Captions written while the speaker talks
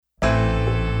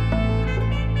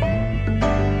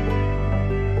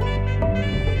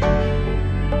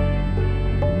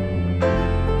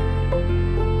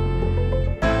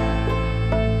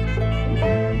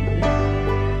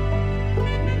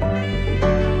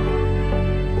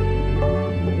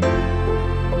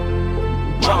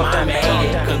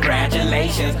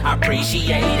Congratulations, I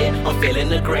appreciate it. I'm feeling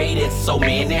the greatest, so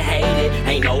many hate it.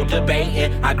 Ain't no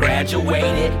debating, I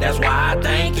graduated, that's why I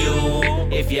thank you.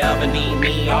 If you ever need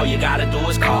me, all you gotta do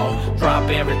is call. Drop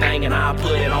everything and I'll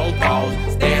put it on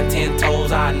pause. Stand 10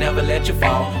 toes, I'll never let you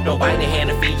fall. Don't bite the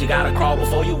hand and feet, you gotta crawl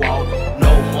before you walk.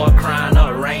 No more crying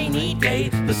on a rainy day.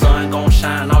 The sun gon'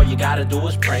 shine, all you gotta do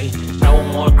is pray. No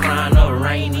more crying on a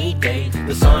rainy day.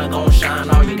 The sun gon' shine,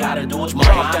 all you gotta do is pray.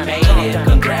 I made it,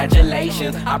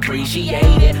 congratulations, I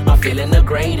appreciate it. I'm feeling the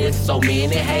greatest, so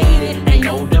many hate it. Ain't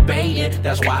no debating,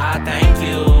 that's why I thank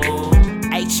you.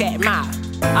 Hey, check my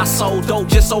I sold dope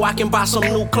just so I can buy some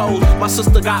new clothes. My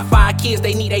sister got 5 kids,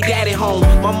 they need their daddy home.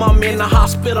 My mom in the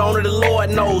hospital, only the Lord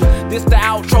knows. This the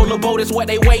outro, Lil Boe, this what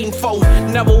they waiting for.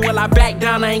 Never will I back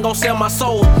down, I ain't gon' sell my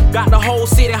soul. Got the whole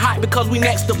city hot because we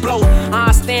next to blow.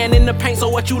 I stand in the paint, so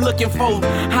what you looking for?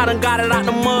 I done got it out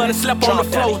the mud and slept on the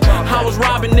floor. I was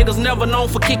robbing niggas, never known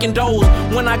for kicking doors.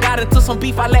 When I got into some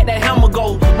beef, I let that hammer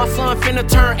go. My son finna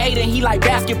turn 8 and he like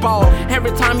basketball.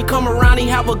 Every time he come around, he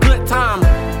have a good time.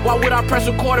 Why would I press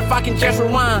record if I can just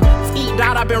rewind? Eat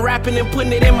out, I've been rapping and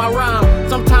putting it in my rhyme.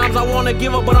 Sometimes I wanna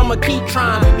give up, but I'ma keep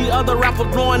trying. The other rappers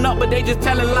blowing up, but they just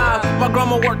telling lies. My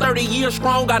grandma worked 30 years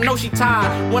strong, I know she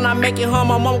tired. When I make it home,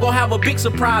 my mom gon' have a big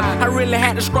surprise. I really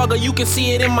had to struggle, you can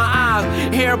see it in my eyes.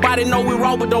 Everybody know we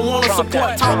raw, but don't wanna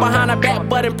support. Talk behind our back,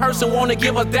 but in person wanna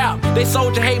give us doubt. They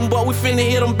soldier hating, but we finna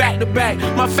hit them back to back.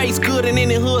 My face good and in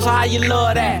the hood, so how you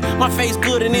love that? My face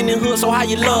good and in the hood, so how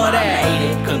you love that? I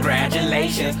made it,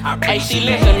 congratulations. I appreciate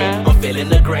listen, man. I'm feeling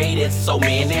the greatest, so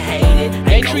many hate it.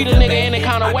 They treat a nigga any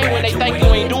kind of way when they think you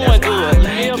ain't doing good.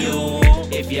 You feel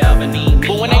me? If you ever need me,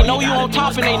 but when they know you on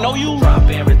top and they know you drop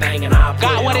everything and I'll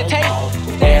got what it takes,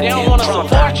 they don't wanna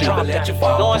support you. You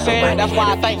know what I'm saying? That's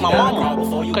why I thank my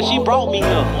mama, cause she brought me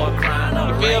here.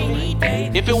 You feel me?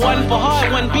 If it wasn't for her,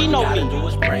 it wouldn't be no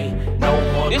me.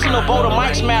 This is Lil Boe, the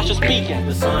mic Smasha speaking.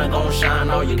 The sun gon' shine,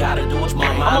 all you gotta do is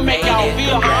mama. I'ma make y'all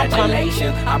feel how I'm coming.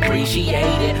 I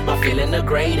appreciate it, I'm feeling the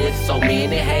greatest, so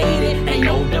many hate it. Ain't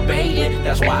no debating,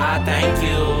 that's why I thank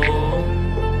you.